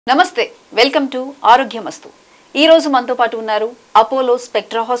నమస్తే welcome to ఆరోగ్య మస్తు ఈ రోజు మనతో పాటు ఉన్నారు Apollo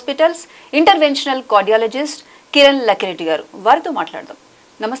spectra hospitals interventional cardiologist Kiran Lakireddy గారు వారితో మాట్లాడదాం.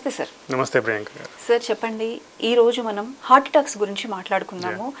 నమస్తే సార్. నమస్తే ప్రియాంక గారు. సార్ చెప్పండి, ఈ రోజు మనం హార్ట్ అటాక్స్ గురించి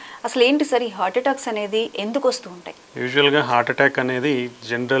మాట్లాడుకుందాము. అసలు ఏంటి సార్ ఈ హార్ట్ అటాక్స్ అనేది ఎందుకు వస్తూ ఉంటాయి? యూజువల్గా హార్ట్ అటాక్ అనేది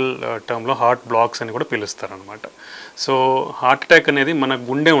జనరల్ టర్మ్లో హార్ట్ బ్లాక్స్ అని కూడా పిలుస్తారు అనమాట. సో హార్ట్ అటాక్ అనేది మన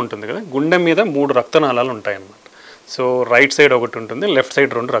గుండె ఉంటుంది కదా, గుండె మీద 3 రక్తనాళాలు ఉంటాయన్నమాట. సో రైట్ సైడ్ ఒకటి ఉంటుంది, లెఫ్ట్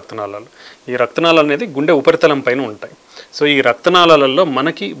సైడ్ 2 రక్తనాళాలు. ఈ రక్తనాళాలు అనేది గుండె ఉపరితలం పైన ఉంటాయి. సో ఈ రక్తనాళాలలో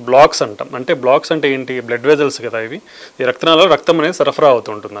మనకి బ్లాక్స్ అంటాం. అంటే బ్లాక్స్ అంటే ఏంటి? బ్లడ్ వెజల్స్ కదా ఇవి. ఈ రక్తనాళాలు రక్తం అనేది సరఫరా అవుతూ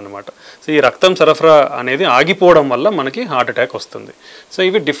ఉంటుంది అనమాట. సో ఈ రక్తం సరఫరా అనేది ఆగిపోవడం వల్ల మనకి హార్ట్ అటాక్ వస్తుంది. సో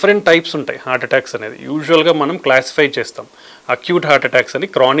ఇవి డిఫరెంట్ టైప్స్ ఉంటాయి హార్ట్ అటాక్స్ అనేది. యూజువల్గా మనం క్లాసిఫై చేస్తాం. అక్యూట్ హార్ట్ అటాక్స్ అని,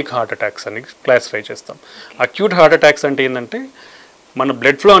 క్రానిక్ హార్ట్ అటాక్స్ అని క్లాసిఫై చేస్తాం. అక్యూట్ హార్ట్ అటాక్స్ అంటే ఏంటంటే మన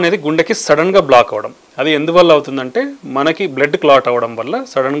బ్లడ్ ఫ్లో అనేది గుండెకి సడన్గా బ్లాక్ అవ్వడం. అది ఎందువల్ల అవుతుందంటే మనకి బ్లడ్ క్లాట్ అవ్వడం వల్ల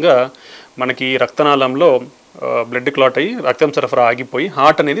సడన్గా మనకి రక్తనాళంలో బ్లడ్ క్లాట్ అయ్యి రక్తం సరఫరా ఆగిపోయి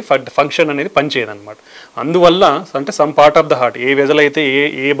హార్ట్ అనేది ఫంక్షన్ అనేది పనిచేయదన్నమాట. అందువల్ల అంటే some part of the heart, A vessel అయితే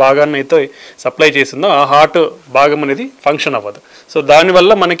ఏ భాగాన్ని అయితే సప్లై చేసిందో ఆ హార్ట్ భాగం అనేది ఫంక్షన్ అవ్వదు. సో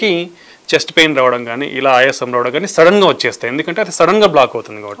దానివల్ల మనకి చెస్ట్ పెయిన్ రావడం కానీ, ఇలా ఆయాసం రావడం కానీ సడన్గా వచ్చేస్తాయి. ఎందుకంటే అది సడన్గా బ్లాక్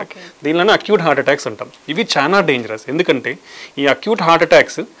అవుతుంది కాబట్టి. దీనిలోనే అక్యూట్ హార్ట్ అటాక్స్ అంటాం. ఇవి చాలా డేంజరస్. ఎందుకంటే ఈ acute heart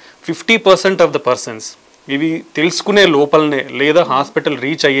attacks 50% of the persons ఇవి తెలుసుకునే లోపలనే లేదా హాస్పిటల్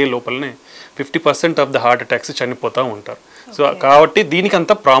రీచ్ అయ్యే లోపలనే 50% ఆఫ్ ద హార్ట్ అటాక్స్ చనిపోతూ ఉంటారు. సో కాబట్టి దీనికి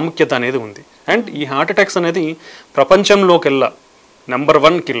అంత ప్రాముఖ్యత అనేది ఉంది. అండ్ ఈ హార్ట్ అటాక్స్ అనేది ప్రపంచంలోకెల్లా number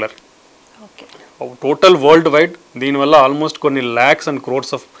 1 killer total world wide. దీనివల్ల ఆల్మోస్ట్ కొన్ని lakhs and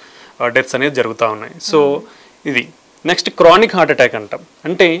crores of deaths అనేది జరుగుతూ ఉన్నాయి. సో ఇది నెక్స్ట్ క్రానిక్ హార్ట్ అటాక్ అంటాం.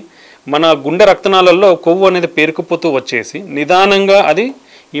 అంటే మన గుండె రక్తనాళాల్లో కొవ్వు అనేది పేరుకుపోతూ వచ్చేసి నిదానంగా అది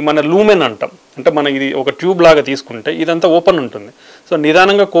ఈ మన లూమెన్ అంటాం. అంటే మన ఇది ఒక ట్యూబ్ లాగా తీసుకుంటే ఇదంతా ఓపెన్ ఉంటుంది. సో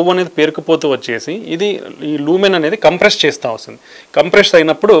నిదానంగా కొవ్వు అనేది పేరుకుపోతూ వచ్చేసి ఇది ఈ లూమెన్ అనేది కంప్రెస్ చేస్తూ వస్తుంది. కంప్రెస్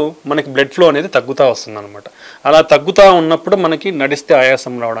అయినప్పుడు మనకి బ్లడ్ ఫ్లో అనేది తగ్గుతూ వస్తుంది అనమాట. అలా తగ్గుతూ ఉన్నప్పుడు మనకి నడిస్తే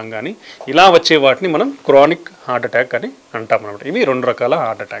ఆయాసం రావడం కానీ ఇలా వచ్చే వాటిని మనం క్రానిక్ హార్ట్ అటాక్ అని అంటాం అనమాట. ఇవి 2 రకాల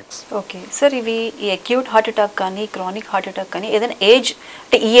హార్ట్ అటాక్స్. ఓకే సార్, ఇవి ఈ అక్యూట్ హార్ట్ అటాక్ కానీ క్రానిక్ హార్ట్ అటాక్ కానీ ఏదైనా ఏజ్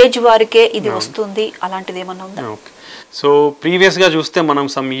అంటే ఈ ఏజ్ వారికే ఇది వస్తుంది అలాంటిది ఏమన్నా ఉందా? ఓకే. సో ప్రీవియస్గా చూస్తే మనం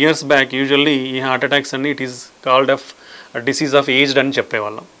సమ్ ఇయర్స్ బ్యాక్ యూజువల్లీ ఈ హార్ట్ అటాక్స్ అన్ని it is called of disease of aged అని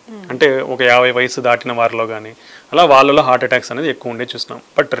చెప్పేవాళ్ళం. అంటే ఒక 50 వయసు దాటిన వారిలో కానీ అలా వాళ్ళలో హార్ట్ అటాక్స్ అనేది ఎక్కువ ఉండే చూస్తున్నాం.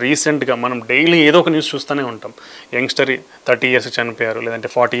 బట్ రీసెంట్గా మనం డైలీ ఏదో ఒక న్యూస్ చూస్తూనే ఉంటాం. యంగ్స్టర్ 30 ఇయర్స్కి చనిపోయారు, లేదంటే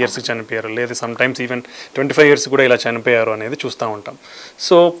 40 ఇయర్స్కి చనిపోయారు, లేదా సమ్టైమ్స్ ఈవెన్ 25 ఇయర్స్ కూడా ఇలా చనిపోయారు అనేది చూస్తూ ఉంటాం.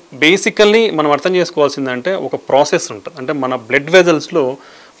 సో బేసికల్లీ మనం అర్థం చేసుకోవాల్సిందంటే ఒక ప్రాసెస్ ఉంటుంది. అంటే మన బ్లడ్ వెజల్స్లో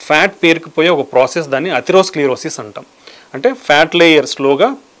ఫ్యాట్ పేరుకుపోయే ఒక ప్రాసెస్, దాన్ని అథెరోస్క్లెరోసిస్ అంటాం. అంటే ఫ్యాట్ లేయర్ స్లోగా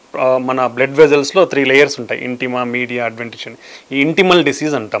మన బ్లడ్ వెజల్స్లో 3 లేయర్స్ ఉంటాయి, ఇంటిమా, మీడియా, అడ్వెంటిషన్. ఈ ఇంటిమల్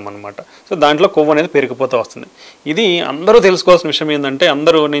డిసీజ్ అంటాం అనమాట. సో దాంట్లో కొవ్వు అనేది పెరిగిపోతూ వస్తుంది. ఇది అందరూ తెలుసుకోవాల్సిన విషయం ఏంటంటే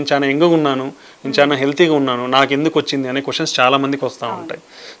అందరూ నేను చాలా యంగ్గా ఉన్నాను, నేను చాలా హెల్తీగా ఉన్నాను, నాకు ఎందుకు వచ్చింది అనే క్వశ్చన్స్ చాలామందికి వస్తూ ఉంటాయి.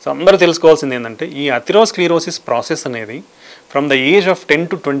 సో అందరూ తెలుసుకోవాల్సింది ఏంటంటే ఈ అథెరోస్క్లెరోసిస్ ప్రాసెస్ అనేది from the age of 10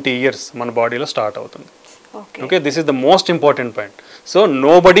 to 20 years మన బాడీలో స్టార్ట్ అవుతుంది. Okay, this is the most important point. So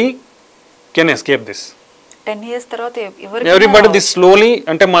nobody can escape this. 10 years తర్వాత ఎవ్రీబడి దిస్ స్లోలీ.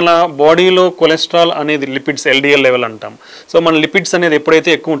 అంటే మన బాడీలో కొలెస్ట్రాల్ అనేది లిపిడ్స్ LDL లెవెల్ అంటాం. సో మన లిపిడ్స్ అనేది ఎప్పుడైతే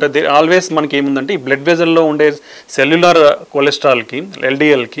ఎక్కువ ఉంటుంది ఆల్వేస్ మనకి ఏముందంటే ఈ బ్లడ్ వెజల్లో ఉండే సెల్యులర్ కొలెస్ట్రాల్కి,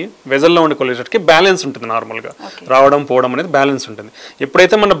 LDLకి, వెజల్లో ఉండే కొలెస్ట్రాల్కి బ్యాలెన్స్ ఉంటుంది. నార్మల్గా రావడం పోవడం అనేది బ్యాలెన్స్ ఉంటుంది.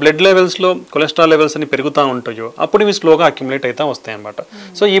 ఎప్పుడైతే మన బ్లడ్ లెవెల్స్లో కొలెస్ట్రాల్ లెవెల్స్ అని పెరుగుతూ ఉంటాయో అప్పుడు ఇవి స్లోగా అక్యుములేట్ అవుతూ వస్తాయి అన్నమాట.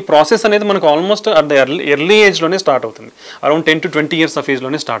 సో ఈ ప్రాసెస్ అనేది మనకు ఆల్మోస్ట్ అట్ ద ఎర్లీ ఏజ్లోనే స్టార్ట్ అవుతుంది. అరౌండ్ 10 to 20 ఇయర్స్ ఆఫ్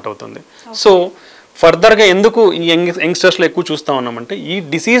ఏజ్లోనే స్టార్ట్ అవుతుంది. సో ఫర్దర్గా ఎందుకు ఈ యంగ్స్టర్స్లో ఎక్కువ చూస్తూ ఉన్నామంటే ఈ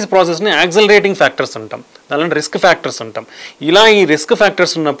డిసీజ్ ప్రాసెస్ని యాక్సలరేటింగ్ ఫ్యాక్టర్స్ అంటాం, దాని రిస్క్ ఫ్యాక్టర్స్ అంటాం. ఇలా ఈ రిస్క్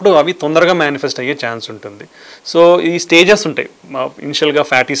ఫ్యాక్టర్స్ ఉన్నప్పుడు అవి తొందరగా మేనిఫెస్ట్ అయ్యే ఛాన్స్ ఉంటుంది. సో ఈ స్టేజెస్ ఉంటాయి. ఇనిషియల్గా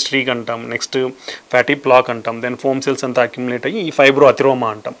ఫ్యాటీ స్ట్రీక్ అంటాం, నెక్స్ట్ ఫ్యాటీ ప్లాక్ అంటాం, దెన్ ఫోమ్ సెల్స్ అంతా అక్యుములేట్ అయ్యి ఈ ఫైబ్రో అథెరోమా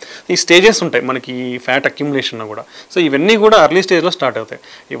అంటాం. ఈ స్టేజెస్ ఉంటాయి మనకి ఈ ఫ్యాట్ అక్యుములేషన్ కూడా. సో ఇవన్నీ కూడా అర్లీ స్టేజ్లో స్టార్ట్ అవుతాయి.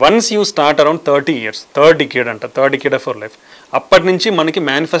 Once you start around 30 years, third decade of our life, అప్పటి నుంచి మనకి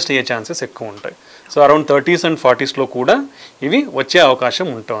మేనిఫెస్ట్ అయ్యే ఛాన్సెస్ ఎక్కువ ఉంటాయి. సో అరౌండ్ 30s and 40sలో కూడా ఇవి వచ్చే అవకాశం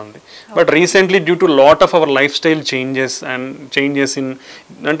ఉంటుంది. But recently due to lot of our life style changes in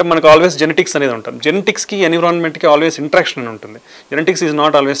అంటే మనకు ఆల్వేస్ జెనెటిక్స్ అనేది ఉంటుంది. జెనెటిక్స్కి ఎన్విరాన్మెంట్కి ఆల్వేస్ ఇంట్రాక్షన్ అని ఉంటుంది. Genetics is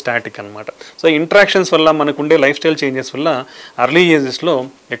not always static అనమాట. సో ఇంట్రాక్షన్స్ వల్ల మనకుండే లైఫ్ స్టైల్ చేంజెస్ వల్ల అర్లీ ఏజెస్లో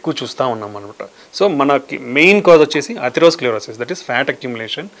ఎక్కువ చూస్తూ ఉన్నాం అనమాట. సో మనకి మెయిన్ కాజ్ వచ్చేసి atherosclerosis, that is fat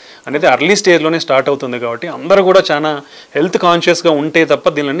accumulation అనేది అర్లీ స్టేజ్లోనే స్టార్ట్ అవుతుంది. కాబట్టి అందరూ కూడా చాలా హెల్త్ కాన్షియస్గా ఉంటే తప్ప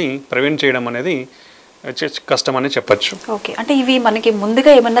దీనిని ప్రివెంట్ చేయడం అనేది కష్టం అని చెప్పచ్చు. ఓకే, అంటే ఇవి మనకి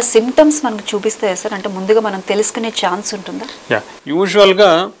ముందుగా ఏమన్నా సిమ్టమ్స్ మనకు చూపిస్తాయా సార్? అంటే ముందుగా మనం తెలుసుకునే ఛాన్స్ ఉంటుందా? యూజువల్గా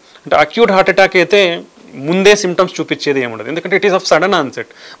అంటే అక్యూట్ హార్ట్ అటాక్ అయితే ముందే సిమ్టమ్స్ చూపించేది ఏముండదు, ఎందుకంటే it is of sudden onset.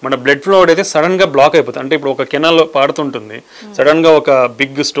 మన బ్లడ్ ఫ్లో అయితే సడన్గా బ్లాక్ అయిపోతుంది. అంటే ఇప్పుడు ఒక కెనాల్లో పాడుతుంటుంది, సడన్గా ఒక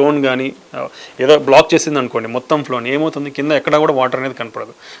బిగ్ స్టోన్ కానీ ఏదో బ్లాక్ చేసింది అనుకోండి మొత్తం ఫ్లోని, ఏమవుతుంది కింద ఎక్కడ కూడా వాటర్ అనేది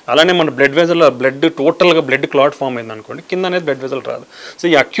కనపడదు. అలానే మన బ్లడ్ వెజల్ టోటల్గా బ్లడ్ క్లాట్ ఫామ్ అయింది అనుకోండి, కింద అనేది బ్లడ్ వెజల్ రాదు. సో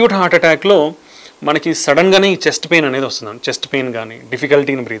ఈ అక్యూట్ హార్ట్ అటాక్లో మనకి సడన్గానే ఈ చెస్ట్ పెయిన్ అనేది వస్తుంది. చెస్ట్ పెయిన్ కానీ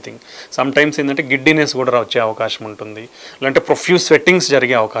difficulty in breathing, some times ఏంటంటే గిడ్డినెస్ కూడా వచ్చే అవకాశం ఉంటుంది, లేదంటే ప్రొఫ్యూజ్ స్వెట్టింగ్స్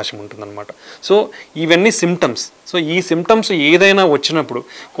జరిగే అవకాశం ఉంటుంది అనమాట. సో ఇవన్నీ సిమ్టమ్స్. సో ఈ సిమ్టమ్స్ ఏదైనా వచ్చినప్పుడు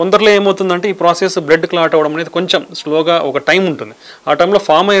కొందరిలో ఏమవుతుందంటే ఈ ప్రాసెస్ బ్లడ్ క్లాట్ అవ్వడం అనేది కొంచెం స్లోగా ఒక టైం ఉంటుంది. ఆ టైంలో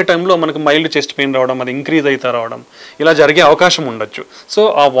ఫామ్ అయ్యే టైంలో మనకు మైల్డ్ చెస్ట్ పెయిన్ రావడం, అది ఇంక్రీజ్ అయితే రావడం, ఇలా జరిగే అవకాశం ఉండొచ్చు. సో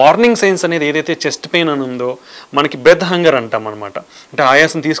ఆ వార్నింగ్ సైన్స్ అనేది ఏదైతే చెస్ట్ పెయిన్ అని ఉందో మనకి బ్రెత్ హంగర్ అంటాం అనమాట, అంటే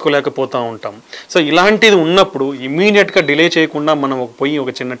ఆయాసం తీసుకోలేకపోతూ ఉంటాం. సో ఇలాంటిది ఉన్నప్పుడు ఇమీడియట్గా డిలే చేయకుండా మనం పోయి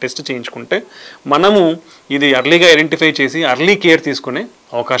ఒక చిన్న టెస్ట్ చేయించుకుంటే మనము ఇది అర్లీగా ఐడెంటిఫై చేసి అర్లీ కేర్ తీసుకునే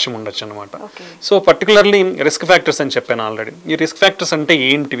అవకాశం ఉండొచ్చు అనమాట. సో పర్టికులర్లీ రిస్క్ ఫ్యాక్టర్స్ అని చెప్పాను ఆల్రెడీ. ఈ రిస్క్ ఫ్యాక్టర్స్ అంటే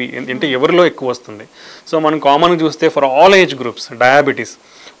ఏంటివి అంటే ఎవరిలో ఎక్కువ వస్తుంది? సో మనం కామన్గా చూస్తే for all age groups diabetes,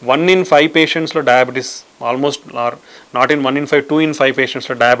 1 in 5 పేషెంట్స్లో diabetes, almost are not in 1 in 5, 2 in 5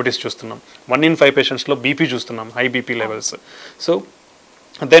 పేషెంట్స్లో diabetes చూస్తున్నాం. 1 in 5 పేషెంట్స్లో బీపీ చూస్తున్నాం, high BP levels. So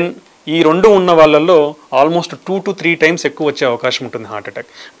then ఈ రెండు ఉన్న వాళ్ళల్లో ఆల్మోస్ట్ 2 to 3 times ఎక్కువ వచ్చే అవకాశం ఉంటుంది హార్ట్ అటాక్.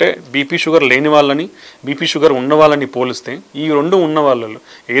 అంటే బీపీ షుగర్ లేని వాళ్ళని బీపీ షుగర్ ఉన్న వాళ్ళని పోలిస్తే ఈ రెండు ఉన్న వాళ్ళలో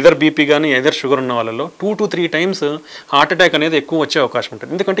ఏదర్ బీపీ కానీ ఏదర్ షుగర్ ఉన్న వాళ్ళలో 2 to 3 times హార్ట్ అటాక్ అనేది ఎక్కువ వచ్చే అవకాశం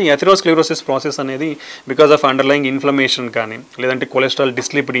ఉంటుంది. ఎందుకంటే ఎథెరోస్క్లెరోసిస్ ప్రాసెస్ అనేది బికాస్ ఆఫ్ అండర్లయింగ్ ఇన్ఫ్లమేషన్ కానీ, లేదంటే కొలెస్ట్రాల్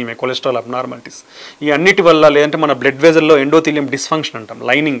డిస్లిపిడీమియా, కొలెస్ట్రాల్ అబ్నార్మాలిటీస్, ఈ అన్నిటి వల్ల, లేదంటే మన బ్లడ్ వెజల్లో ఎండోథీలియం డిస్ఫంక్షన్ అంటాం,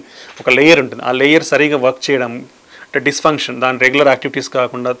 లైనింగ్ ఒక లేయర్ ఉంటుంది, ఆ లేయర్ సరిగా వర్క్ చేయడం అంటే డిస్ఫంక్షన్, దాని రెగ్యులర్ యాక్టివిటీస్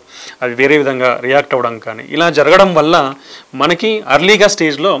కాకుండా అవి వేరే విధంగా రియాక్ట్ అవ్వడం కానీ ఇలా జరగడం వల్ల మనకి అర్లీగా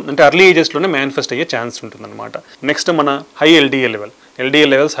స్టేజ్లో అంటే అర్లీ ఏజెస్లోనే మేనిఫెస్ట్ అయ్యే ఛాన్స్ ఉంటుందన్నమాట. నెక్స్ట్ మన హై ఎల్డిఎల్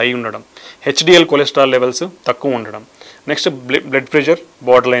లెవెల్స్ హై ఉండడం, హెచ్డిఎల్ కొలెస్ట్రాల్ లెవెల్స్ తక్కువ ఉండడం, next blood pressure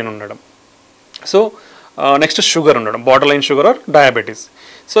border line ఉండడం, సో నెక్స్ట్ షుగర్ ఉండడం, border line sugar are diabetes.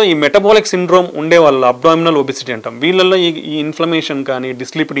 So ఈ మెటబాలిక్ సిండ్రోమ్ ఉండే వాళ్ళ అబ్డామినల్ ఒబిసిటీ అంటాం, వీళ్ళల్లో ఈ ఇన్ఫ్లమేషన్ కానీ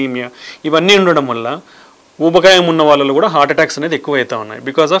డిస్లిపిడీమియా ఇవన్నీ ఉండడం వల్ల ఊబకాయం ఉన్న వాళ్ళలో కూడా హార్ట్ అటాక్స్ అనేది ఎక్కువ అవుతూ ఉన్నాయి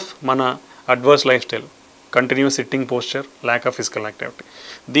బికాస్ ఆఫ్ మన adverse life style, continuous sitting posture, lack of physical activity.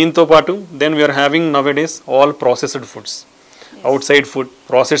 దీంతో పాటు then we are having నవ్-ఏ-డేస్ all processed foods, out side food,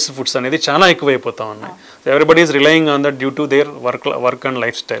 processed foods అనేది చాలా ఎక్కువైపోతూ ఉన్నాయి. So everybody is relying on that due to their work and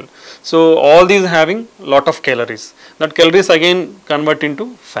life style. So all these having lot of calories, that calories again convert in to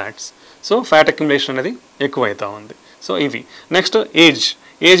fats. So fat accumulation అనేది ఎక్కువైతూ ఉంది. So ఇవి. Next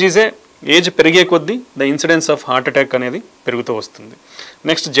age పెరిగే కొద్దీ the incidence of heart attack అనేది పెరుగుతూ వస్తుంది.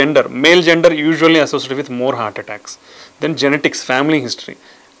 Next gender, male gender usually associated with more heart attacks. Then genetics, family history,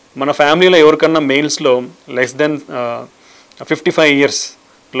 మన ఫ్యామిలీలో ఎవరికన్నా మేల్స్లో లెస్ దెన్ 55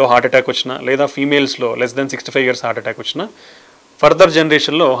 yearsలో హార్ట్ అటాక్ వచ్చినా, లేదా ఫీమేల్స్లో less than 65 years heart attack వచ్చినా ఫర్దర్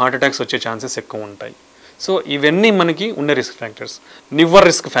జనరేషన్లో హార్ట్ అటాక్స్ వచ్చే ఛాన్సెస్ ఎక్కువ ఉంటాయి. సో ఇవన్నీ మనకి ఉన్న risk factors. నివ్వర్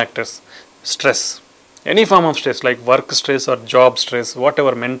risk factors, stress, any form of stress like work stress or job stress,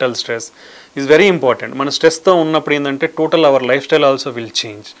 whatever, mental stress is very important. మన స్ట్రెస్తో ఉన్నప్పుడు ఏంటంటే total our life style also will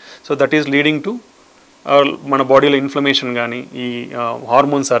change. So that is leading to మన బాడీలో inflammation కానీ ఈ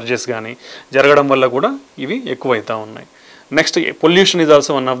hormone surges కానీ జరగడం వల్ల కూడా ఇవి ఎక్కువైతూ ఉన్నాయి. Next pollution is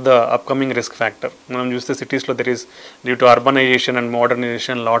also one of the upcoming risk factor. మనం చూస్తే సిటీస్లో there is due to urbanisation and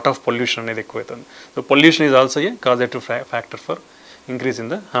modernisation lot of pollution అనేది ఎక్కువైతుంది. So pollution is also a causative factor for increase in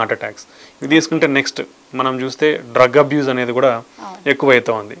the heart attacks. ఇది తీసుకుంటే next మనం చూస్తే drug abuse అనేది కూడా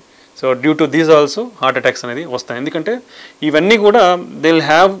ఎక్కువైతే ఉంది. So due to these also heart attacks అనేది వస్తాయి. ఎందుకంటే ఇవన్నీ కూడా they will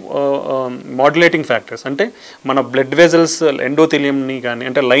have modulating factors, అంటే మన బ్లడ్ వెజల్స్ ఎండోథీలియంని కానీ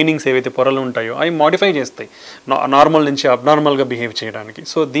అంటే లైనింగ్స్ ఏవైతే పొరలు ఉంటాయో అవి మాడిఫై చేస్తాయి నార్మల్ నుంచి అబ్నార్మల్గా బిహేవ్ చేయడానికి.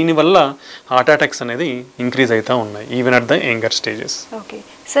 సో దీనివల్ల హార్ట్ అటాక్స్ అనేది ఇంక్రీజ్ అవుతూ ఉన్నాయి even at the younger stages. Okay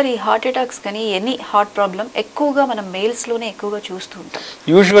sir, ఈ హార్ట్ అటాక్స్ కానీ ఎనీ హార్ట్ ప్రాబ్లం ఎక్కువగా మనం మేల్స్లోనే ఎక్కువగా చూస్తూ ఉంటాం.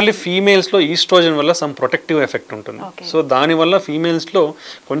 యూజువల్లీ ఫీమేల్స్లో ఈస్ట్రోజన్ వల్ల సమ్ ప్రొటెక్టివ్ ఎఫెక్ట్ ఉంటుంది. సో దానివల్ల ఫీమేల్స్లో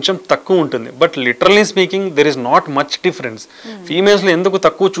కొంచెం తక్కువ ఉంటుంది. But literally speaking there is not much difference. ఫీమేల్స్లో ఎందుకు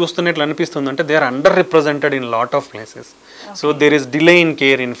తక్కువ చూస్తున్నట్లు అనిపిస్తుంది అంటే they are under represented in lot of places. So there is delay in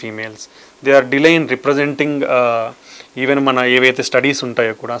care in females, they are delay in representing even మన ఏవైతే స్టడీస్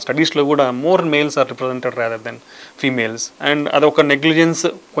ఉంటాయో కూడా స్టడీస్లో కూడా more males are represented rather than females. And అదొక negligence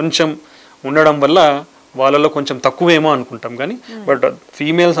కొంచెం ఉండడం వల్ల వాళ్ళలో కొంచెం తక్కువేమో అనుకుంటాం కానీ బట్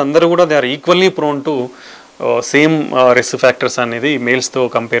ఫీమేల్స్ అందరూ కూడా they are equally prone to same risk factors అనేది మేల్స్తో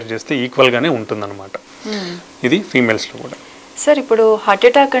కంపేర్ చేస్తే ఈక్వల్గానే ఉంటుందన్నమాట. ఇది ఫీమేల్స్లో కూడా. సార్ ఇప్పుడు హార్ట్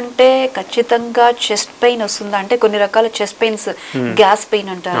అటాక్ అంటే ఖచ్చితంగా చెస్ట్ పెయిన్ వస్తుందా? అంటే కొన్ని రకాల చెస్ట్ పెయిన్స్, గ్యాస్ పెయిన్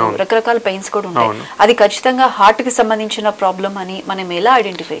అంటారు, రకరకాల పెయిన్స్ కూడా ఉంటాయి. అది ఖచ్చితంగా హార్ట్ కి సంబంధించిన ప్రాబ్లం అని మనం ఎలా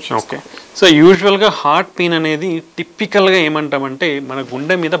ఐడెంటిఫై చేసుకోవాలి? సో యూజువల్గా హార్ట్ పెయిన్ అనేది టిపికల్గా ఏమంటామంటే మన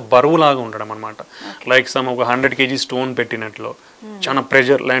గుండె మీద బరువులాగా ఉండడం అనమాట. లైక్ ఒక 100 kg స్టోన్ పెట్టినట్లు, చాలా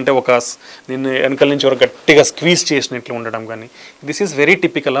ప్రెషర్, లేదంటే దీన్ని వెనకాల నుంచి ఒక గట్టిగా స్క్వీజ్ చేసినట్లు ఉండడం కానీ, this is very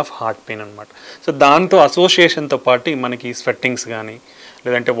typical of heart pain అనమాట. సో దాంతో అసోసియేషన్తో పాటు మనకి స్వెట్టింగ్స్ కానీ,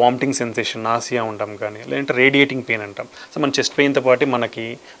 లేదంటే వామిటింగ్ సెన్సేషన్, నాసియా ఉండడం కానీ, లేదంటే రేడియేటింగ్ పెయిన్ అంటాం. సో మన చెస్ట్ పెయిన్తో పాటు మనకి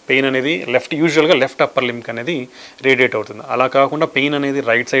పెయిన్ అనేది యూజువల్గా లెఫ్ట్ అప్పర్ లింక్ అనేది రేడియేట్ అవుతుంది. అలా కాకుండా పెయిన్ అనేది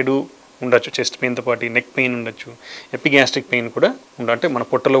రైట్ సైడు ఉండొచ్చు, చెస్ట్ పెయిన్తో పాటు నెక్ పెయిన్ ఉండొచ్చు, ఎపిగ్యాస్ట్రిక్ పెయిన్ కూడా అంటే మన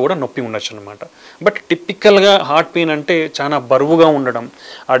పొట్టలో కూడా నొప్పి ఉండొచ్చు అనమాట. బట్ టిపికల్గా హార్ట్ పెయిన్ అంటే చాలా బరువుగా ఉండడం,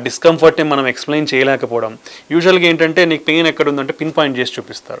 ఆ డిస్కంఫర్ట్ని మనం ఎక్స్ప్లెయిన్ చేయలేకపోవడం. యూజువల్గా ఏంటంటే నీకు పెయిన్ ఎక్కడ ఉందంటే పిన్ పాయింట్ చేసి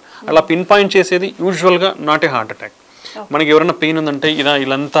చూపిస్తారు. అలా పిన్ పాయింట్ చేసేది యూజువల్గా నాట్ ఏ హార్ట్ అటాక్. మనకి ఎవరైనా పెయిన్ ఉందంటే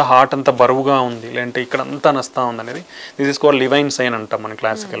ఇదంతా హార్ట్ అంతా బరువుగా ఉంది, లేదంటే ఇక్కడ అంతా నస్తా ఉంది అనేది this is called Levine sign అంటాం మనం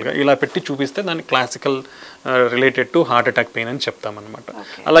క్లాసికల్గా. ఇలా పెట్టి చూపిస్తే దాన్ని classical related to heart attack pain అని చెప్తామన్నమాట.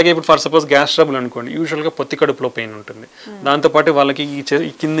 అలాగే ఇప్పుడు ఫర్ సపోజ్ గ్యాస్ ట్రబుల్ అనుకోండి, యూజువల్గా పొత్తి కడుపులో పెయిన్ ఉంటుంది. దాంతోపాటు వాళ్ళకి ఈ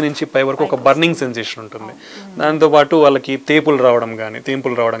కింది నుంచి పై వరకు ఒక బర్నింగ్ సెన్సేషన్ ఉంటుంది. దాంతోపాటు వాళ్ళకి తేపులు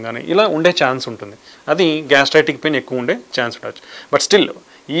రావడం కానీ ఇలా ఉండే ఛాన్స్ ఉంటుంది. అది గ్యాస్ట్రైటిక్ పెయిన్ ఎక్కువ ఉండే ఛాన్స్ ఉండొచ్చు. But still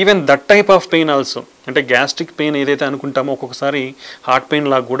even that type of pain also, అంటే గ్యాస్ట్రిక్ పెయిన్ ఏదైతే అనుకుంటామో ఒక్కొక్కసారి హార్ట్ పెయిన్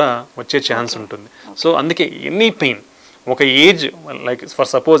లాగా కూడా వచ్చే ఛాన్స్ ఉంటుంది. సో అందుకే ఎనీ పెయిన్ ఒక ఏజ్, లైక్ ఫర్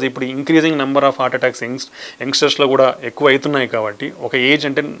సపోజ్ ఇప్పుడు increasing number of heart attacks యంగ్స్టర్స్లో కూడా ఎక్కువ అవుతున్నాయి కాబట్టి ఒక ఏజ్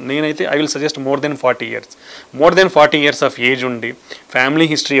అంటే నేనైతే I will suggest more than 40 years of age ఉండి, ఫ్యామిలీ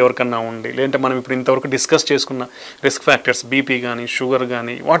హిస్టరీ ఎవరికన్నా ఉండి, లేదంటే మనం ఇప్పుడు ఇంతవరకు డిస్కస్ చేసుకున్న రిస్క్ ఫ్యాక్టర్స్, బీపీ కానీ, షుగర్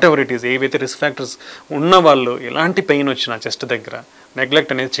కానీ, వాట్ ఎవర్ ఇట్ ఈస్, ఏవైతే రిస్క్ ఫ్యాక్టర్స్ ఉన్న వాళ్ళు ఎలాంటి పెయిన్ వచ్చినా చెస్ట్ దగ్గర నెగ్లెక్ట్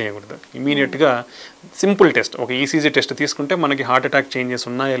అనేది చేయకూడదు. ఇమీడియట్గా సింపుల్ టెస్ట్, ఒక ఈసీజీ టెస్ట్ తీసుకుంటే మనకి హార్ట్ అటాక్ చేంజెస్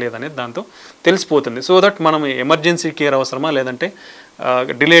ఉన్నాయా లేదనేది దాంతో తెలిసిపోతుంది. సో దట్ మనం ఎమర్జెన్సీ కేర్ అవసరమా లేదంటే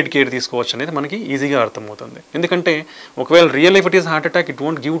డిలేడ్ కేర్ తీసుకోవచ్చు అనేది మనకి ఈజీగా అర్థమవుతుంది. ఎందుకంటే ఒకవేళ real if it is heart attack, it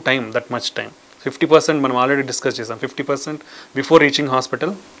won't give time that much time. 50% మనం ఆల్రెడీ డిస్కస్ చేసాం. 50% before reaching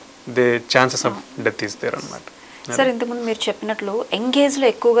hospital they chances of death is there అన్నమాట. సార్ ఇంతకుముందు మీరు చెప్పినట్లు ఎంగేజ్ లో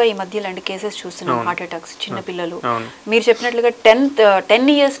ఎక్కువగా ఈ మధ్య ఇలాంటి కేసెస్ చూస్తున్నాం, హార్ట్ అటాక్స్ చిన్న పిల్లలు. మీరు చెప్పినట్లుగా 10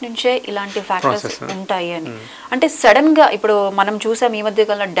 years నుంచే ఇలాంటి ఫ్యాక్టర్స్ ఉంటాయి అని. అంటే సడన్ గా ఇప్పుడు మనం చూసాం ఈ మధ్య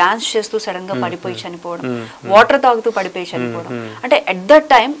కాలంలో డాన్స్ చేస్తూ సడన్ గా పడిపోయి చనిపోవడం, వాటర్ తాగుతూ పడిపోయి చనిపోవడం. అంటే ఎట్ దట్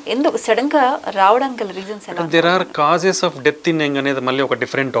టైం ఎందుకు సడన్ గా రావడానికి గల రీజన్స్ ఎలా? There are causes of death in young అనేది మళ్ళీ ఒక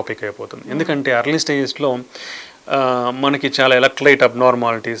డిఫరెంట్ టాపిక్ అయిపోతుంది. ఎందుకంటే అర్లీ స్టేజెస్లో మనకి చాలా ఎలక్ట్రోలైట్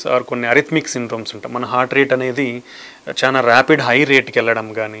అబ్నార్మాలిటీస్ ఆర్ కొన్ని అరిథమిక్ సిండ్రోమ్స్ ఉంటాయి. మన హార్ట్ రేట్ అనేది చాలా ర్యాపిడ్ హై రేట్కి వెళ్ళడం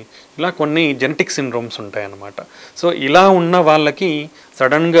కానీ, ఇలా కొన్ని జెనెటిక్ సిండ్రోమ్స్ ఉంటాయి అన్నమాట. సో ఇలా ఉన్న వాళ్ళకి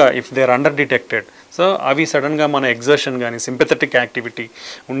సడన్గా if they are under detected, so అవి సడన్గా మన ఎగ్జర్షన్ కానీ, సింపథెటిక్ యాక్టివిటీ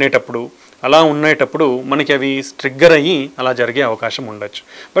ఉండేటప్పుడు మనకి అవి ట్రిగ్గర్ అయ్యి అలా జరిగే అవకాశం ఉండొచ్చు.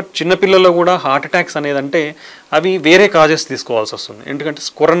 బట్ చిన్నపిల్లల్లో కూడా హార్ట్ అటాక్స్ అనేదంటే అవి వేరే కాజెస్ తీసుకోవాల్సి వస్తుంది. ఎందుకంటే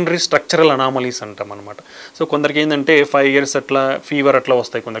కొరనరీ స్ట్రక్చరల్ అనామలీస్ అంటాం అనమాట. సో కొందరికి ఏంటంటే 5 years అట్లా ఫీవర్ అట్లా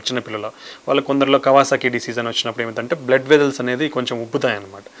వస్తాయి కొందరు చిన్నపిల్లలు. కొందరిలో కవాసాకి డిసీజ్ అని వచ్చినప్పుడు ఏమిటంటే బ్లడ్ వెజల్స్ అనేది కొంచెం ఉబ్బుతాయి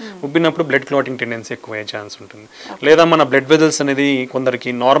అనమాట. ఉబ్బినప్పుడు బ్లడ్ క్లాటింగ్ టెండెన్సీ ఎక్కువయ్యే ఛాన్స్ ఉంటుంది. లేదా మన బ్లడ్ వెజల్స్ అనేది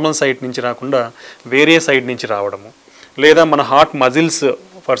కొందరికి నార్మల్ సైడ్ నుంచి రాకుండా వేరే సైడ్ నుంచి రావడము, లేదా మన heart muscles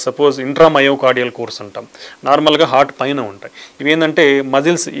for suppose ఇంట్రామయోకార్డియల్ course అంటాం, నార్మల్గా హార్ట్ పైన ఉంటాయి. ఇవి ఏంటంటే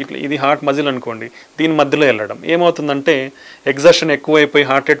మజిల్స్, ఇది హార్ట్ మజిల్ అనుకోండి, దీని మధ్యలో వెళ్ళడం ఏమవుతుందంటే ఎగ్జర్షన్ ఎక్కువైపోయి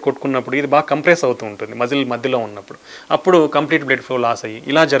హార్ట్ రేట్ కొట్టుకున్నప్పుడు ఇది బాగా కంప్రెస్ అవుతూ ఉంటుంది మజిల్ మధ్యలో ఉన్నప్పుడు. అప్పుడు కంప్లీట్ బ్లడ్ ఫ్లో లాస్ అయ్యి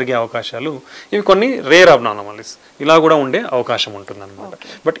ఇలా జరిగే అవకాశాలు, ఇవి కొన్ని రేర్ అబ్నార్మలీస్, ఇలా కూడా ఉండే అవకాశం ఉంటుంది అనమాట.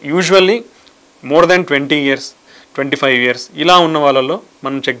 But usually more than 20 years 25 years ఇలా ఉన్న వాళ్ళలో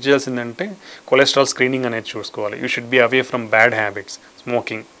మనం చెక్ చేయాల్సిందంటే కొలెస్ట్రాల్ స్క్రీనింగ్ అనేది చూసుకోవాలి. You should be away from bad habits,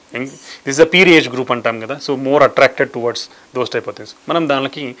 smoking. This is a peer age group అంటాం కదా, so more attracted towards those type of things. మనం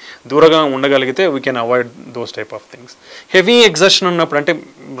దానికి దూరంగా ఉండగలిగితే we can avoid those type of things. Heavy exertion ఉన్నప్పుడు అంటే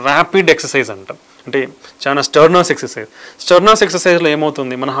rapid exercise అంటాం, అంటే చాలా స్టర్నస్ ఎక్సర్సైజ్లో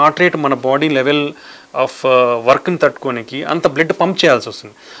ఏమవుతుంది, మన హార్ట్ రేట్ మన బాడీ లెవెల్ ఆఫ్ వర్క్ని తట్టుకోనికి అంత బ్లడ్ పంప్ చేయాల్సి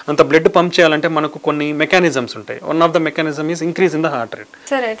వస్తుంది. అంత బ్లడ్ పంప్ చేయాలంటే మనకు కొన్ని మెకానిజమ్స్ ఉంటాయి. One of the mechanism is increase in the heart rate.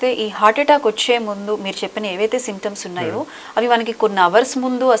 Sir అయితే ఈ హార్ట్ అటాక్ వచ్చే ముందు మీరు చెప్పిన ఏవైతే సిమ్టమ్స్ ఉన్నాయో అవి మనకి కొన్ని అవర్స్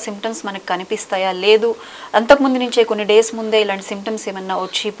ముందు ఆ సిమ్టమ్స్ మనకు కనిపిస్తాయా, లేదు అంతకుముందు నుంచే కొన్ని డేస్ ముందే ఇలాంటి సిమ్టమ్స్ ఏమన్నా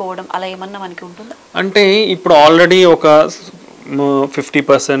వచ్చిపోవడం అలా ఏమన్నా మనకి ఉంటుందా? అంటే ఇప్పుడు ఆల్రెడీ ఒక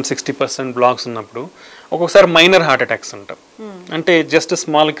 50% 60% బ్లాక్స్ ఉన్నప్పుడు ఒక్కొక్కసారి మైనర్ హార్ట్ అటాక్స్ ఉంటాయి. అంటే జస్ట్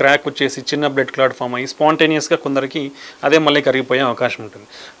స్మాల్ క్రాక్ వచ్చేసి చిన్న బ్లడ్ క్లాట్ ఫామ్ అయ్యి స్పాంటేనియస్గా కొందరికి అదే మళ్ళీ కరిగిపోయే అవకాశం ఉంటుంది.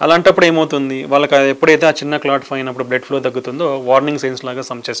 అలాంటప్పుడు ఏమవుతుంది, వాళ్ళకి ఎప్పుడైతే ఆ చిన్న క్లాట్ ఫామ్ అయినప్పుడు బ్లడ్ ఫ్లో తగ్గుతుందో వార్నింగ్ సైన్స్ లాగా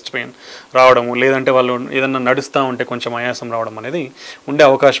సమ్ చెస్ట్ పెయిన్ రావడము, లేదంటే వాళ్ళు ఏదన్నా నడుస్తూ ఉంటే కొంచెం ఆయాసం రావడం అనేది ఉండే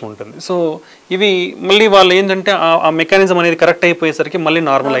అవకాశం ఉంటుంది. సో ఇవి మళ్ళీ వాళ్ళు ఏంటంటే ఆ మెకానిజం అనేది కరెక్ట్ అయిపోయేసరికి మళ్ళీ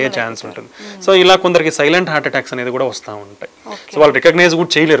నార్మల్ అయ్యే ఛాన్స్ ఉంటుంది. సో ఇలా కొందరికి సైలెంట్ హార్ట్ అటాక్స్ అనేది కూడా వస్తూ ఉంటాయి. సో వాళ్ళు రికగ్నైజ్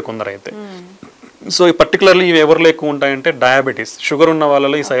కూడా చేయలేరు కొందరు అయితే. సో ఈ పర్టికులర్లీ ఇవి ఎవరిలో ఎక్కువ ఉంటాయంటే డయాబెటీస్, షుగర్ ఉన్న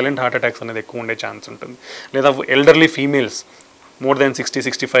వాళ్ళలో ఈ సైలెంట్ హార్ట్ అటాక్స్ అనేది ఎక్కువ ఉండే ఛాన్స్ ఉంటుంది. లేదా elderly females, more than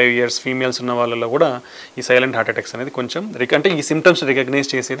 60-65 years females ఉన్న వాళ్ళలో కూడా ఈ సైలెంట్ హార్ట్ అటాక్స్ అనేది కొంచెం అంటే ఈ సిమ్టమ్స్ రికగ్నైజ్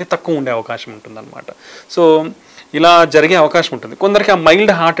చేసేది తక్కువ ఉండే అవకాశం ఉంటుంది అనమాట. సో ఇలా జరిగే అవకాశం ఉంటుంది. కొందరికి ఆ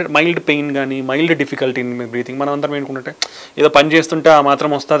మైల్డ్ పెయిన్ కానీ మైల్డ్ డిఫికల్టీ ఇన్ బ్రీతింగ్, మనం అందరం ఏంటంటే ఏదో పని చేస్తుంటే ఆ మాత్రం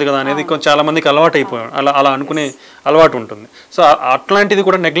వస్తుంది కదా అనేది చాలా మందికి అలవాటు అయిపోయాం, అలా అనుకునే అలవాటు ఉంటుంది. సో అట్లాంటిది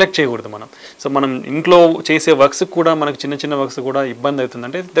కూడా నెగ్లెక్ట్ చేయకూడదు మనం. సో మనం ఇంట్లో చేసే వర్క్స్ కూడా మనకు చిన్న చిన్న వర్క్స్ కూడా ఇబ్బంది అవుతుంది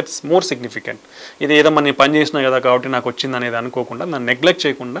అంటే దట్స్ మోర్ సిగ్నిఫికెంట్. ఇది ఏదో మనం పని చేసినా కదా కాబట్టి నాకు వచ్చింది అనేది అనుకోకుండా, దాన్ని నెగ్లెక్ట్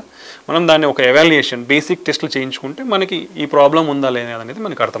చేయకుండా మనం దాన్ని ఒక ఎవాల్యుయేషన్ బేసిక్ టెస్ట్లు చేయించుకుంటే మనకి ఈ ప్రాబ్లం ఉందా లేదా అనేది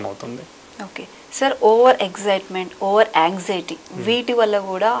మనకు అర్థమవుతుంది. Okay sir, over excitement, over anxiety వీటి వల్ల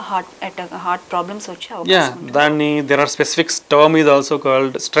కూడా హార్ట్ ప్రాబ్లమ్స్ వచ్చే అవకాశం ఉంది. దాన్ని there are specific term is also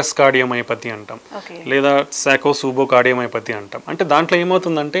called stress cardiomyopathy అంటాం, లేదా సాకోసూబో కార్డియోమైపతి అంటాం. అంటే దాంట్లో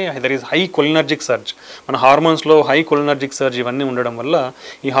ఏమవుతుందంటే దర్ ఈజ్ హై కొలినర్జిక్ సర్జ్, మన హార్మోన్స్లో హై కొలినర్జిక్ సర్జ్ ఇవన్నీ ఉండడం వల్ల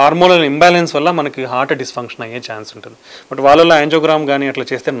ఈ హార్మోనల్ ఇంబ్యాలెన్స్ వల్ల మనకి హార్ట్ డిస్ఫంక్షన్ అయ్యే ఛాన్స్ ఉంటుంది. బట్ వాళ్ళలో యాంజియోగ్రామ్ కానీ అట్లా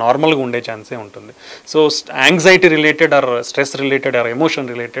చేస్తే నార్మల్గా ఉండే ఛాన్సే ఉంటుంది. So anxiety related are stress related are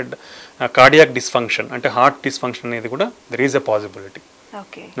emotion related cardiac dysfunction అంటే హార్ట్ డిస్ఫంక్షన్ అనేది కూడా there is a possibility.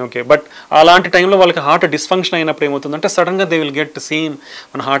 Okay, but అలాంటి టైంలో వాళ్ళకి హార్ట్ డిస్ఫంక్షన్ అయినప్పుడు ఏమవుతుందంటే సడన్గా దే విల్ గెట్ సేమ్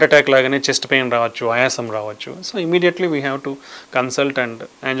మన హార్ట్ అటాక్ లాగానే చెస్ట్ పెయిన్ రావచ్చు, ఆయాసం రావచ్చు. So immediately we have to consult and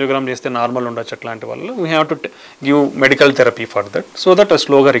angiogram చేస్తే నార్మల్ ఉండొచ్చు. అట్లాంటి వాళ్ళు we have to give medical therapy for that, so that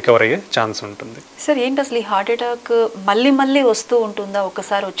స్లోగా రికవర్ అయ్యే ఛాన్స్ ఉంటుంది. సార్ ఏంటి అసలు ఈ హార్ట్ అటాక్ మళ్ళీ వస్తూ ఉంటుందా?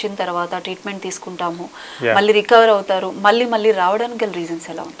 ఒకసారి వచ్చిన తర్వాత ట్రీట్మెంట్ తీసుకుంటాము, మళ్ళీ రికవర్ అవుతారు, మళ్ళీ రావడానికి గల రీజన్స్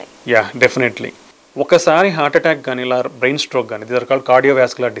ఎలా ఉంటాయి? Yeah, definitely. ఒకసారి హార్ట్ అటాక్ కానీ ఇలా బ్రెయిన్ స్ట్రోక్ కానీ these are called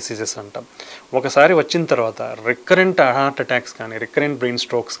cardiovascular diseases అంటాం. ఒకసారి వచ్చిన తర్వాత రికరెంట్ హార్ట్ అటాక్స్ కానీ రికరెంట్ బ్రెయిన్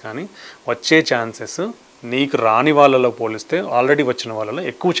స్ట్రోక్స్ కానీ వచ్చే ఛాన్సెస్ నీకు రాని వాళ్ళలో పోలిస్తే ఆల్రెడీ వచ్చిన వాళ్ళలో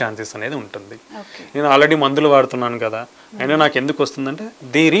ఎక్కువ ఛాన్సెస్ అనేది ఉంటుంది. నేను ఆల్రెడీ మందులు వాడుతున్నాను కదా అయినా నాకు ఎందుకు వస్తుందంటే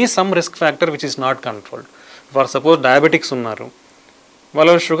there is some risk factor which is not controlled. For suppose diabetics ఉన్నారు,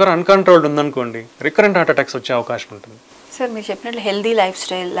 వాళ్ళ షుగర్ అన్కంట్రోల్డ్ ఉందనుకోండి, రికరెంట్ హార్ట్ అటాక్స్ వచ్చే అవకాశం ఉంటుంది. సార్ మీరు చెప్పినట్లు హెల్దీ లైఫ్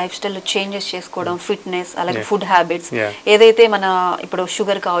స్టైల్ చేంజెస్ చేసుకోవడం, ఫిట్నెస్, అలాగే ఫుడ్ హ్యాబిట్స్, ఏదైతే మన ఇప్పుడు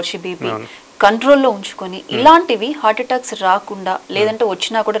షుగర్ కావచ్చు, బీపీ కంట్రోల్లో ఉంచుకొని ఇలాంటివి హార్ట్ అటాక్స్ రాకుండా లేదంటే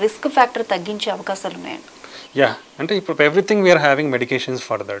వచ్చినా కూడా రిస్క్ ఫ్యాక్టర్ తగ్గించే అవకాశాలు ఉన్నాయండి. యా, అంటే ఇప్పుడు everything we are having medications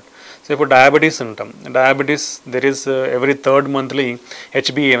for that. So ఇప్పుడు డయాబెటీస్ ఉంటాం, diabetes there is every 3rd monthly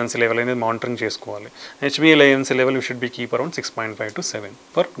HbA1c level అనేది మానిటరింగ్ చేసుకోవాలి. HbA1c level you should be keep around 6.5 to 7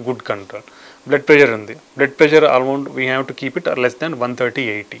 for good control. Blood pressure ఉంది, blood pressure around we have to keep it less than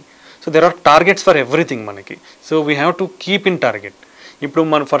 130/80. So there are targets for everything మనకి. So we have to keep in target. ఇప్పుడు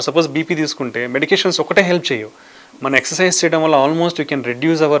మనం for suppose BP తీసుకుంటే medications ఒకటే help చేయవు. మన exercise చేయడం వల్ల almost you can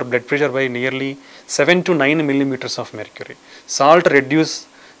reduce our blood pressure by nearly 7 to 9 millimeters of mercury. Salt reduce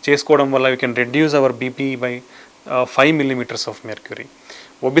చేసుకోవడం వల్ల you can reduce our BP by 5 millimeters of mercury.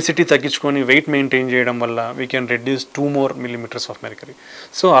 Obesity తగ్గించుకొని weight maintain చేయడం వల్ల we can reduce 2 more millimeters of mercury.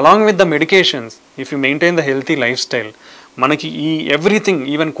 So along with the medications if you maintain the healthy life style మనకి ఈ everything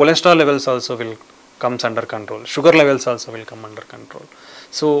even cholesterol levels also will comes under control, sugar levels also will come under control.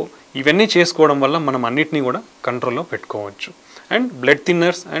 So ఇవన్నీ చేసుకోవడం వల్ల మనం అన్నిటినీ కూడా కంట్రోల్లో పెట్టుకోవచ్చు. And blood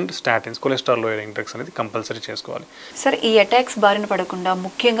thinners and statins, cholesterol lowering drugs అనేది కంపల్సరీ చేసుకోవాలి. సార్ ఈ అటాక్స్ బారిన పడకుండా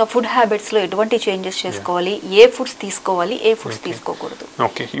ముఖ్యంగా ఫుడ్ హ్యాబిట్స్లో ఎటువంటి చేంజెస్ చేసుకోవాలి, ఏ ఫుడ్స్ తీసుకోవాలి, ఏ ఫుడ్స్ తీసుకోకూడదు?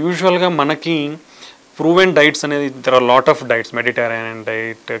 ఓకే, యూజువల్గా మనకి ప్రూవెన్ డైట్స్ అనేది there are lot of diets, Mediterranean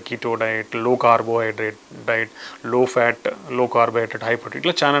diet, keto diet, లో కార్బోహైడ్రేట్ డైట్, లో ఫ్యాట్, లో కార్బోహైడ్రేట్, హై ప్రోటీన్,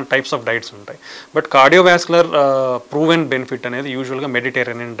 ఇట్లా చాలా టైప్స్ ఆఫ్ డైట్స్ ఉంటాయి. బట్ కార్డియోవాస్కులర్ ప్రూవెన్ బెనిఫిట్ అనేది యూజువల్గా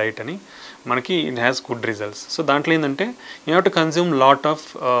మెడిటేరియన్ డైట్ అని మనకి it has good results. So దాంట్లో ఏంటంటే you have to consume lot of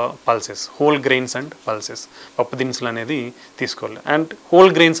pulses, whole grains and pulses, పప్పు దినుసులు అనేది తీసుకోవాలి. అండ్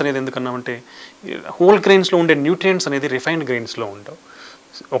హోల్ గ్రెయిన్స్ అనేది ఎందుకన్నామంటే హోల్ గ్రెయిన్స్లో ఉండే న్యూట్రియంట్స్ అనేది రిఫైన్డ్ గ్రెయిన్స్లో ఉండవు.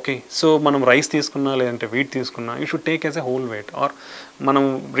 ఓకే, సో మనం రైస్ తీసుకున్నా లేదంటే వీట్ తీసుకున్నా you should take as a whole wait. Are మనం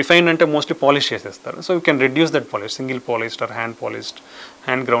రిఫైన్డ్ అంటే మోస్ట్లీ పాలిష్ చేసేస్తారు. So you can reduce that polish, single polished are hand polished,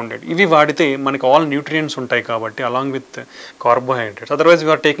 hand grounded, ఇవి వాడితే మనకి ఆల్ న్యూట్రియంట్స్ ఉంటాయి కాబట్టి along with carbohydrates. Otherwise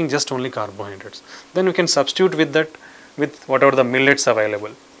you are taking just only carbohydrates. Then you can substitute with that with what ever the millets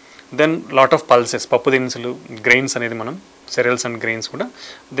available. Then lot of pulses, పప్పు దినుసులు, grains అనేది మనం cereals and grains kuda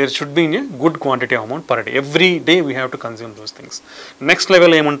there should be in a good quantity amount per day. Every day we have to consume those things. Next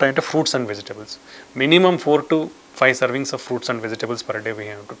level emuntayante fruits and vegetables. Minimum 4 to 5 servings of fruits and vegetables per day we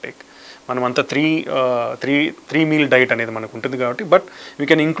have to take. మనం అంతా three meal diet అనేది మనకు ఉంటుంది కాబట్టి, but we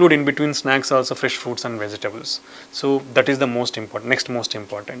can include in between snacks also fresh fruits and vegetables. So that is the next most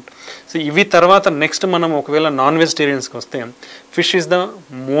important. So ఇవి తర్వాత next మనం ఒకవేళ నాన్ వెజిటేరియన్స్కి వస్తే fish is the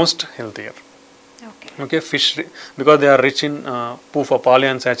most healthier. Okay, fish, because they are rich in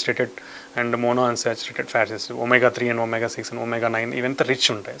polyunsaturated and monounsaturated fats, omega-3 and omega-6 and omega-9 even the rich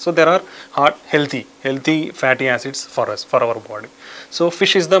untai. So there are healthy fatty acids for us, for our body. So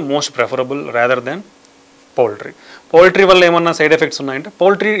fish is the most preferable rather than poultry. Poultry valla emanna side effects unnayante,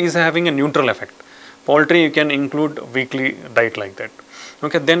 poultry is having a neutral effect. Poultry you can include weekly diet like that.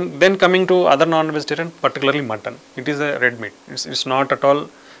 Okay, then coming to other non-vegetarian, particularly mutton, it is a red meat. It's not at all.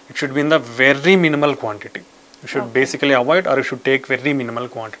 It should be in the very minimal quantity. You should basically avoid, or you should take very minimal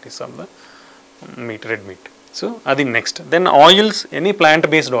quantities of the meat, red meat. So adi next. Then oils, any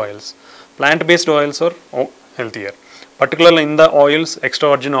plant-based oils. Plant-based oils are healthier. Particularly in the oils, extra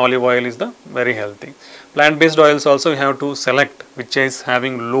virgin olive oil is the very healthy. Plant-based oils also you have to select which is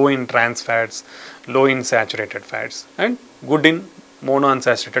having low in trans fats, low in saturated fats, and good in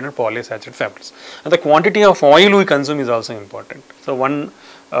monounsaturated and polyunsaturated fats. And the quantity of oil we consume is also important. So one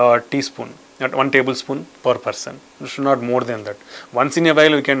teaspoon, not 1 tablespoon per person. You should not more than that. Once in a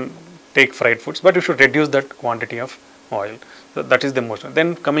while we can take fried foods, but you should reduce that quantity of oil. So that is the most. Then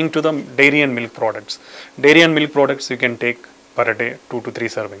coming to the dairy and milk products. Dairy and milk products you can take per day 2 to 3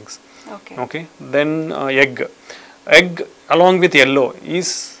 servings. Okay. Then egg along with yellow is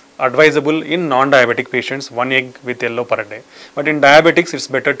advisable in non-diabetic patients, 1 egg with yellow per day. But in diabetics it's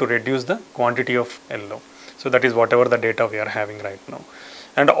better to reduce the quantity of yellow. So that is whatever the data we are having right now.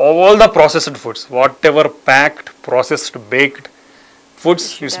 And all the processed foods, whatever packed, processed, baked foods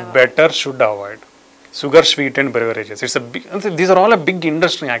is better, should avoid. Sugar sweetened beverages, these are all a big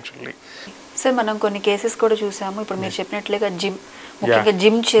industry actually. Sir మనం కొన్ని cases కూడా చూసాము. ఇప్పుడు మీరు చెప్పినట్లుగా ముఖ్యంగా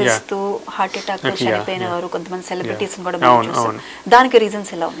gym చేస్తూ heart attack చనిపోయిన వారు కొంతమంది సెలబ్రిటీస్ కూడా చూసాం. దానికి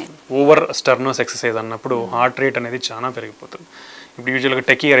రీజన్స్ ఎలా ఉన్నాయి? ఓవర్ స్టర్నోస్ ఎక్సర్సైజ్ అన్నప్పుడు హార్ట్ రేట్ అనేది చాలా పెరిగిపోతుంది. ఇప్పుడు యూజువల్గా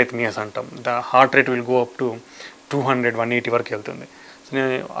టెకియారిథమియాస్ అంటాం. The heart rate will go up to 200, 180 వరకు వెళ్తుంది.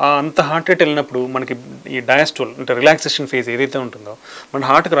 అంత హార్ట్ రేట్ వెళ్ళినప్పుడు మనకి ఈ డయాస్టోల్ అంటే రిలాక్సేషన్ ఫేజ్ ఏదైతే ఉంటుందో మన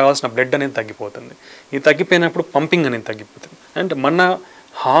హార్ట్కి రావాల్సిన బ్లడ్ అనేది తగ్గిపోతుంది. ఇది తగ్గిపోయినప్పుడు పంపింగ్ అనేది తగ్గిపోతుంది. అండ్ మన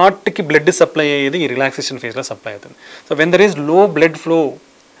హార్ట్కి బ్లడ్ సప్లై అయ్యేది ఈ రిలాక్సేషన్ ఫేజ్లో సప్లై అవుతుంది. So when there is low blood flow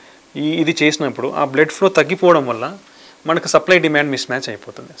ఇది చేసినప్పుడు ఆ బ్లడ్ ఫ్లో తగ్గిపోవడం వల్ల మనకు సప్లై డిమాండ్ మిస్ మ్యాచ్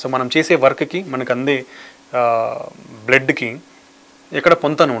అయిపోతుంది. సో మనం చేసే వర్క్కి మనకు అందే బ్లడ్కి ఎక్కడ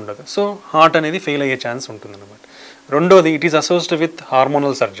పొంతన ఉండదు. సో హార్ట్ అనేది ఫెయిల్ అయ్యే ఛాన్స్ ఉంటుంది అన్నమాట. రెండోది, it is associated with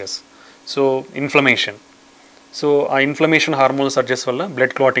hormonal surges. So inflammation. So ఆ ఇన్ఫ్లమేషన్ హార్మోనల్ సర్జెస్ వల్ల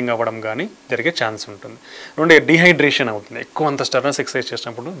బ్లడ్ క్లాటింగ్ అవ్వడం కానీ జరిగే ఛాన్స్ ఉంటుంది. రెండో డిహైడ్రేషన్ అవుతుంది. ఎక్కువ అంత స్టర్నస్ ఎక్సర్సైజ్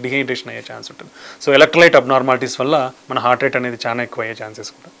చేసినప్పుడు డిహైడ్రేషన్ అయ్యే ఛాన్స్ ఉంటుంది. సో ఎలక్ట్రోలైట్ అబ్నార్మాలిటీస్ వల్ల మన హార్ట్ రేట్ అనేది చాలా ఎక్కువ అయ్యే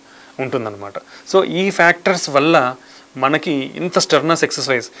ఛాన్సెస్ కూడా ఉంటుందన్నమాట. సో ఈ ఫ్యాక్టర్స్ వల్ల మనకి ఇంత స్టర్నస్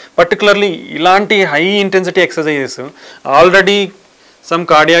ఎక్సర్సైజ్, పర్టికులర్లీ ఇలాంటి high intensity exercises already some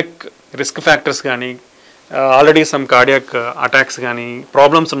cardiac risk factors కానీ ఆల్రెడీ సమ్ కార్డియాక్ అటాక్స్ కానీ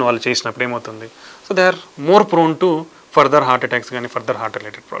ప్రాబ్లమ్స్ ఉన్న వాళ్ళు చేసినప్పుడు ఏమవుతుంది, so they are more prone to further heart attacks కానీ further heart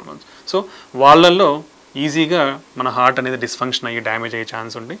related problems. So వాళ్ళల్లో ఈజీగా మన హార్ట్ అనేది డిస్ఫంక్షన్ అయ్యి డ్యామేజ్ అయ్యే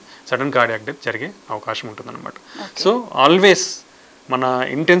ఛాన్స్ ఉండి సడన్ కార్డియాక్ డెత్ జరిగే అవకాశం ఉంటుందన్నమాట. సో ఆల్వేస్ మన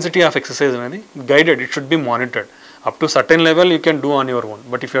ఇంటెన్సిటీ ఆఫ్ ఎక్సర్సైజ్ అనేది guided, it should be monitored. Up to certain level you can do on your own,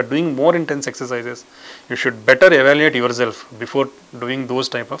 but if you are doing more intense exercises you should better evaluate yourself before doing those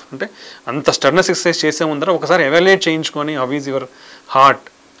type of అంటే అంత స్టర్నస్ exercise చేసే ముందర ఒకసారి evaluate చేయించుకొని how is your heart,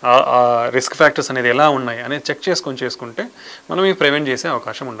 risk factors అనేది ఎలా ఉన్నాయి అనేది చెక్ చేసుకుంటే మనం ఇవి ప్రివెంట్ చేసే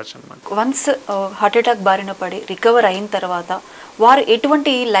అవకాశం ఉండొచ్చు అనమాట. వన్స్ హార్ట్ అటాక్ బారిన పడి రికవర్ అయిన తర్వాత వారు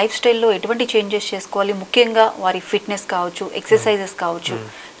ఎటువంటి లైఫ్ స్టైల్లో ఎటువంటి చేంజెస్ చేసుకోవాలి, ముఖ్యంగా వారి ఫిట్నెస్ కావచ్చు, ఎక్సర్సైజెస్ కావచ్చు,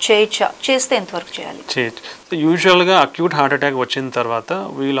 చేస్తే ఎంతవరకు చేయాలి? యూజువల్గా అక్యూట్ హార్ట్ అటాక్ వచ్చిన తర్వాత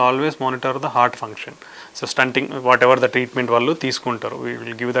we will always monitor the heart function. So stunting what ever the treatment వాళ్ళు తీసుకుంటారు, we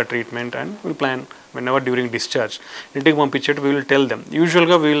will give the treatment and will plan when ever during discharge ఇంటికి పంపించేట్టు వీ విల్ టెల్ దెమ్.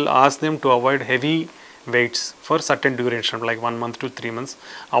 యూజువల్గా we will ask them to avoid heavy weights for certain duration like 1 month to 3 months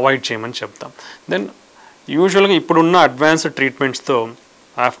avoid చేయమని చెప్తాం. Then యూజువల్గా ఇప్పుడున్న advanced ట్రీట్మెంట్స్తో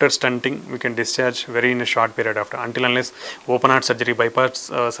After stunting, we can discharge very in a short period after, until unless open heart surgery, bypass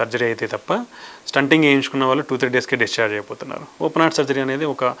surgery అయితే తప్ప stunting చేయించుకున్న వాళ్ళు 2-3 డేస్కే discharge అయిపోతున్నారు. Open heart surgery అనేది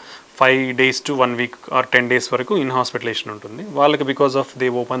ఒక 5 days to 1 week are 10 days వరకు ఇన్ హాస్పిటలేషన్ ఉంటుంది వాళ్ళకి. Because of they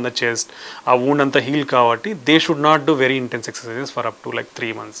open the chest, ఆ వూండ్ అంతా హీల్ కాబట్టి they should not do very intense exercises for up to like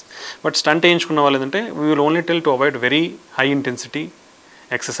 3 months. But stunt వేయించుకున్న వాళ్ళు ఏంటంటే we will only tell to avoid very high intensity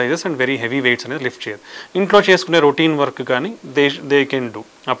exercises and very heavy weights అనేది lift చేయదు. ఇంట్లో చేసుకునే routine work కానీ they can do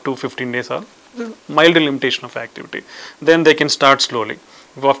up to 15 days are mild limitation of activity. Then they can start slowly.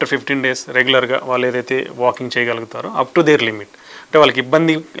 After 15 days రెగ్యులర్గా వాళ్ళు ఏదైతే walking చేయగలుగుతారో up to their limit, అంటే వాళ్ళకి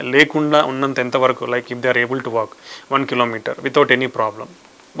ఇబ్బంది లేకుండా ఉన్నంత ఎంతవరకు, like if they are able to walk 1 kilometer without any problem,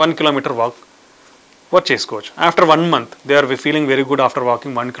 1 kilometer work చేసుకోవచ్చు. After 1 month they are feeling very good after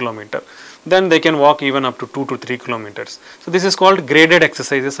walking 1 kilometer, then they can walk even up to 2 to 3 kilometers. So this is called graded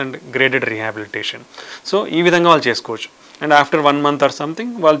exercises and graded rehabilitation. So ఈ విధంగా వాళ్ళు చేసుకోవచ్చు. And after 1 month or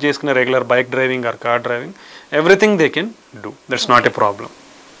something వాళ్ళు చేసుకునే regular bike driving or car driving, everything they can do. That's not a problem.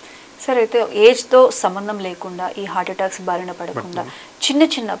 Sir, అయితే ఏజ్తో సంబంధం లేకుండా ఈ హార్ట్ అటాక్స్ బారిన పడకుండా చిన్న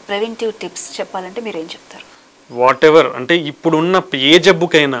చిన్న ప్రివెంటివ్ టిప్స్ చెప్పాలంటే మీరు ఏం చెప్తారు? వాట్ ఎవర్, అంటే ఇప్పుడున్న ఏ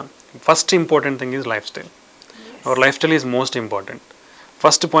జబ్బుకైనా first important thing is life style. Our life style is most important.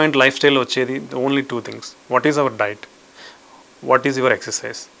 First point life style వచ్చేది only 2 things. What is our diet, what is your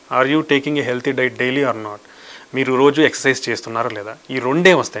exercise, are you taking a healthy diet daily or not, మీరు రోజు exercise చేస్తున్నారా లేదా, ఈ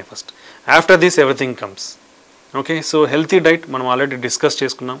రెండే వస్తాయి first. After this everything comes. Okay, so healthy diet మనం already discuss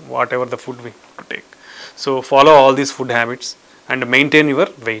చేసుకున్నాం, what ever the food we to take. So follow all these food habits and maintain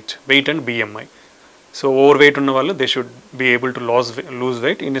your weight and BMI. So over weight ఉన్న వాళ్ళు they should be able to lose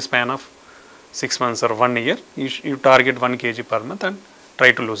weight in a span of 6 months or 1 year. You target 1 kg per month and try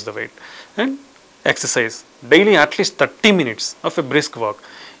to lose the weight. And exercise daily at least 30 minutes of a brisk walk.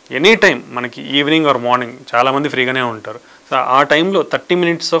 Any time మనకి evening or morning చాలామంది ఫ్రీగానే ఉంటారు. So ఆ టైంలో 30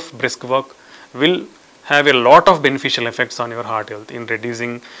 minutes of brisk walk will have a lot of beneficial effects on your heart health in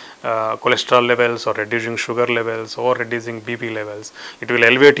reducing cholesterol levels or reducing sugar levels or reducing BP levels. It will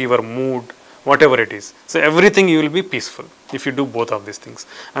elevate your mood, whatever it is. So everything you will be peaceful if you do both of these things.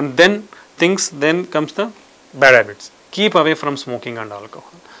 And then comes the bad habits. Keep away from smoking and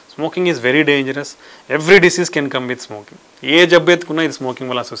alcohol. Smoking is very dangerous. Every disease can come with smoking. ఏ జబ్బు ఎత్తుకున్నా ఇది smoking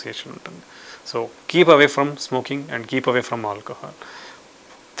వల్ల association ఉంటుంది. So keep away from smoking and keep away from alcohol.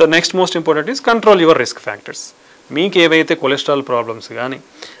 The next most important is control your risk factors. మీకు ఏవైతే cholesterol problems కానీ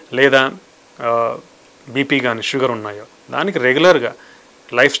లేదా BP కానీ sugar ఉన్నాయో దానికి రెగ్యులర్గా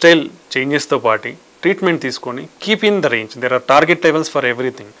లైఫ్ స్టైల్ చేంజెస్తో పాటు ట్రీట్మెంట్ తీసుకొని keep in the range. There are target levels for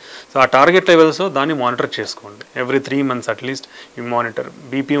everything. So ఆ టార్గెట్ లెవెల్స్ దాన్ని మానిటర్ చేసుకోండి. Every 3 months at least you monitor.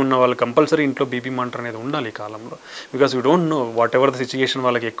 BP ఉన్న వాళ్ళు కంపల్సరీ ఇంట్లో బీపీ మానిటర్ అనేది ఉండాలి ఈ కాలంలో. Because you don't know what ever the situation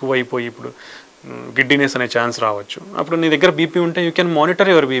వాళ్ళకి ఎక్కువ అయిపోయి ఇప్పుడు గిడ్డినెస్ అనే ఛాన్స్ రావచ్చు. అప్పుడు నీ దగ్గర బీపీ ఉంటే you can monitor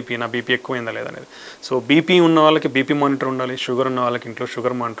your BP, నా బీపీ ఎక్కువైందా లేదనేది. సో బీపీ ఉన్న వాళ్ళకి బీపీ మానిటర్ ఉండాలి, షుగర్ ఉన్న వాళ్ళకి ఇంట్లో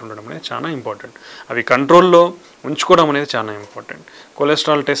షుగర్ మానిటర్ ఉండడం అనేది చాలా ఇంపార్టెంట్. అవి కంట్రోల్లో ఉంచుకోవడం అనేది చాలా ఇంపార్టెంట్.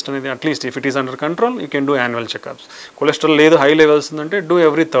 కొలెస్ట్రాల్ టెస్ట్ అనేది at least if it is under control you can do annual checkups. Cholesterol లేదు హై లెవెల్స్ ఉందంటే do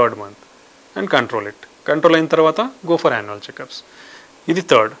every 3rd month and control it. Control అయిన తర్వాత గో ఫర్ యాన్యువల్ చెకప్స్. ఇది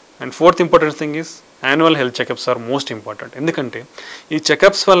 3rd. And 4th important thing is annual health checkups are most important. ఎందుకంటే ఈ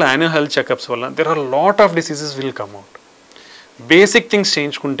checkups వల్ల, annual health checkups వల్ల there are lot of diseases will come out. Basic things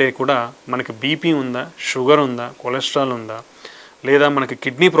చేయించుకుంటే కూడా మనకి బీపీ ఉందా, sugar ఉందా, కొలెస్ట్రాల్ ఉందా, లేదా మనకి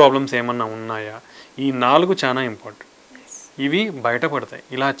కిడ్నీ ప్రాబ్లమ్స్ ఏమన్నా ఉన్నాయా, ఈ 4 చాలా ఇంపార్టెంట్. ఇవి బయటపడతాయి.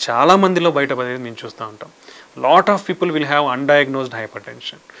 ఇలా చాలామందిలో బయటపడేది మేము చూస్తూ ఉంటాం. Lot of people will have undiagnosed hyper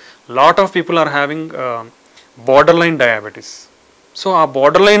tension. Lot of people are having border line diabetes. So ఆ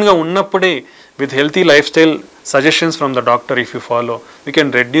బార్డర్ లైన్గా ఉన్నప్పుడే with healthy lifestyle suggestions from the doctor if you follow, we can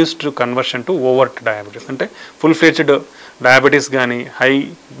reduce to conversion to overt diabetes. అంటే full-fledged diabetes కానీ high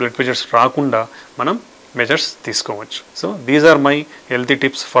blood pressures రాకుండా మనం measures తీసుకోవచ్చు. So these are my healthy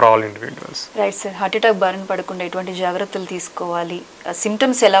tips for all individuals. Right sir. Heart attack బారిన పడకుండా ఎటువంటి జాగ్రత్తలు తీసుకోవాలి,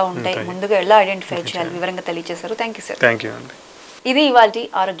 సిమ్టమ్స్ ఎలా ఉంటాయి, ముందుగా ఎలా ఐడెంటిఫై చేయాలి, వివరంగా తెలియజేశారు. Thank you sir. Thank you అండి. ఇది ఇవాల్టి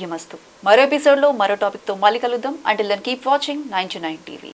ఆరోగ్య మస్తు. మరో ఎపిసోడ్లో మరో టాపిక్తో మళ్ళీ కలుద్దాం. Until then keep watching 9 to 9 TV.